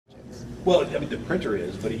Well, I mean, the printer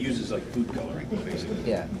is, but it uses like food coloring, basically.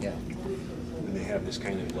 Yeah, yeah. And they have this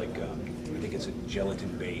kind of like, I think it's a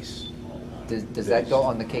gelatin base. Does that go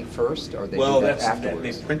on the cake first, or they Well, do that they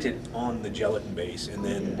afterwards? print it on the gelatin base, and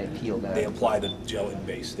then They peel that. they apply the gelatin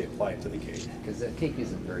base. They apply it to the cake. Because the cake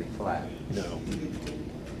isn't very flat. No.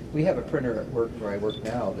 We have a printer at work where I work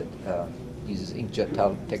now that uses inkjet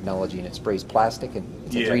technology, and it sprays plastic, and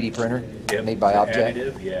it's a 3D printer made by Object.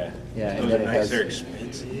 Additive, yeah. Yeah, and Those then are it nice. has. They're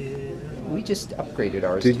expensive. We just upgraded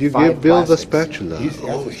ours. Did to you 5 give Bill the plastics. spatula?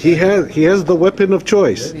 Oh, he has the weapon of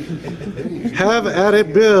choice. Have at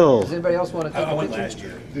it, Bill. Does anybody else want to take I a went picture? last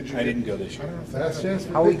year. I didn't go this year.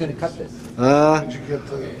 How are we going to cut this?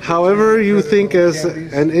 However you think as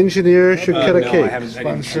an engineer should cut a No, I cake. haven't. I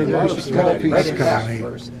didn't Sponsor see a that. small piece Right in half company.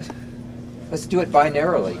 first. Let's do it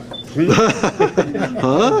binarily.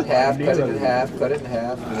 Huh? Half, cut it in half, cut it in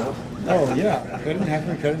half. You know? Oh, yeah, cut it in half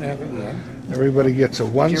and cut it in half again. Everybody gets a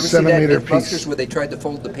Did 1 you ever see that centimeter Mythbusters piece. where they tried to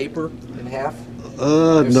fold the paper in half?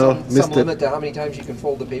 There's No, some missed limit it. to how many times you can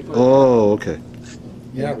fold the paper. Oh, okay.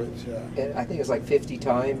 Yeah, but, And I think it's like 50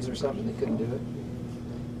 times or something. They couldn't do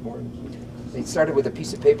it. More. They started with a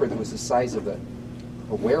piece of paper that was the size of a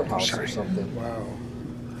warehouse or something. wow.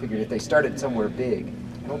 Figured if they started somewhere big.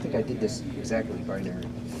 I don't think I did this exactly binary.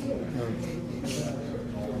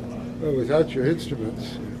 Well, without your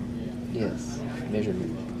instruments, Yes,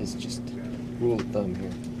 measurement is just rule of thumb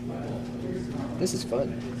here. This is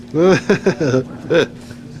fun.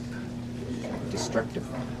 Destructive.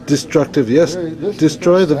 Destructive, yes. this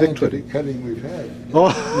Destroy is the the most VIC-20. scientific cutting we've had.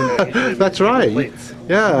 Oh, that's right.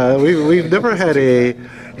 Yeah, we've never had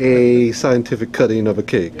a scientific cutting of a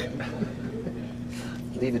cake.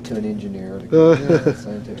 Leave it to an engineer to come up with a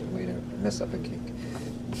scientific way to mess up a cake.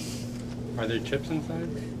 Are there chips inside?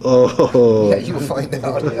 Oh. Yeah, you'll find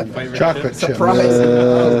out. Yeah. Favorite Chocolate chip? chip. Surprise!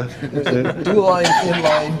 Uh, There's a dual-line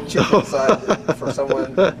inline chip inside for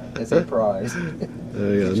someone as a prize.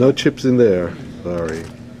 There you go. No chips in there. Sorry.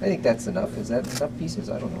 I think that's enough. Is that enough pieces?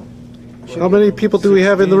 I don't know. How many people do we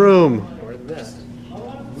have in the room? More than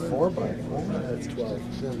that. 4 by 4. That's 12,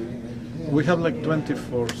 17. We have like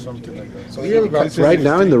 24, something like that. So We have about Right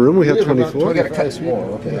now in the room we have We have about 24. we got to cut small.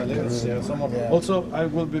 Okay. Yeah, some of them. Also, I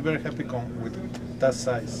will be very happy with that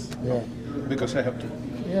size Yeah, because I have to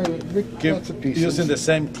yeah, keep lots of pieces. using the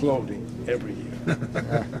same clothing every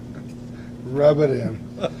year. Rub it in.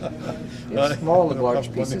 It's small and I large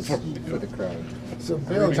have money pieces from you. for the crowd. So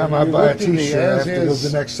Bill, Every time I buy a t-shirt, I have to go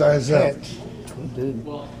as-is the next size up. pet. Dude.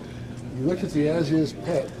 You look at the as-is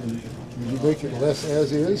pet, and you make it less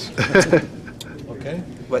as-is. Okay?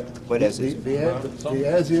 What is it? The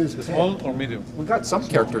as-is pet. Small or medium? We got some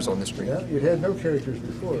characters on the screen. Yeah, you had no characters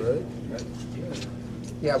before, right?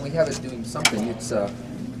 Yeah, we have it doing something. It's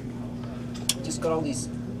just got all these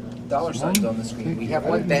dollar signs on the screen. We have I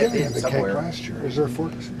one didn't bad get any bit of the cake somewhere. last year. Is there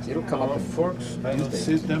forks? It'll come up in Forks? I don't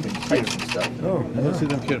see newspapers them and here. types and stuff. Oh, I don't see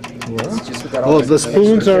them here. It's just we got all Oh, the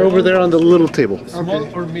spoons are over there on the little table.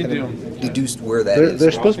 Small or medium? deduced where that They're, is.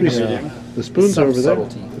 they're supposed to be. The spoons are Some over there.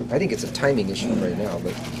 subtlety. I think it's a timing issue right now,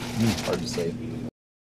 but hard to say.